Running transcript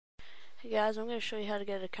Hey guys, I'm going to show you how to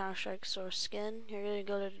get a Counter-Strike source skin. You're going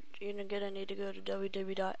to need to go to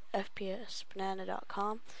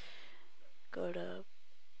www.fpsbanana.com. Go to,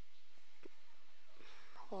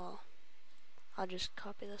 well, I'll just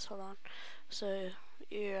copy this, hold on. So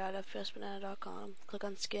you're at fpsbanana.com, click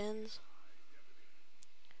on skins,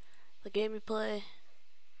 the game you play,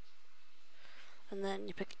 and then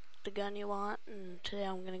you pick the gun you want. And today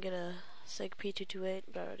I'm going to get a SIG P228,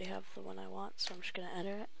 but I already have the one I want, so I'm just going to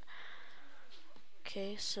enter it.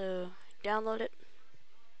 Okay, so download it.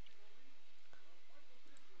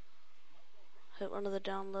 Hit one of the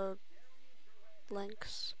download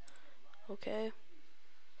links. Okay. I'm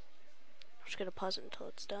just gonna pause it until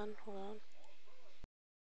it's done. Hold on.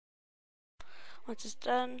 Once it's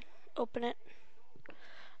done, open it,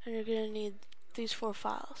 and you're gonna need these 4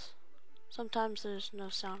 files. Sometimes there's no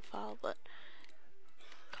sound file, but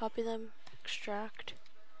copy them, extract,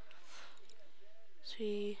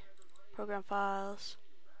 see, program files,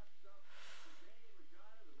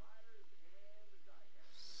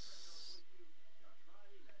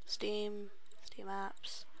 Steam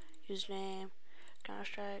apps, username,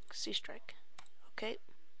 Counter-Strike, C-Strike. Okay.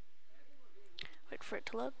 Wait for it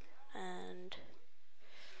to load, and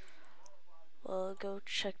we'll go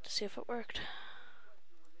check to see if it worked.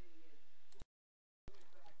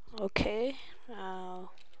 Okay,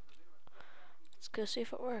 now let's go see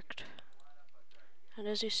if it worked. And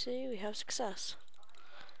as you see, we have success.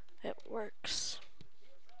 It works.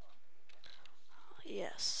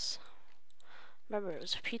 Yes. Remember, it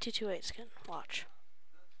was a P228 skin. Watch.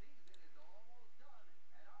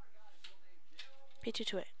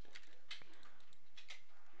 P228.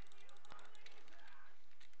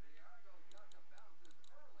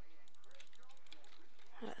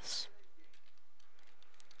 Yes.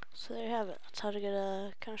 So there you have it. That's how to get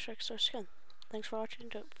a Counter-Strike source skin. Thanks for watching.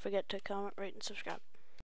 Don't forget to comment, rate, and subscribe.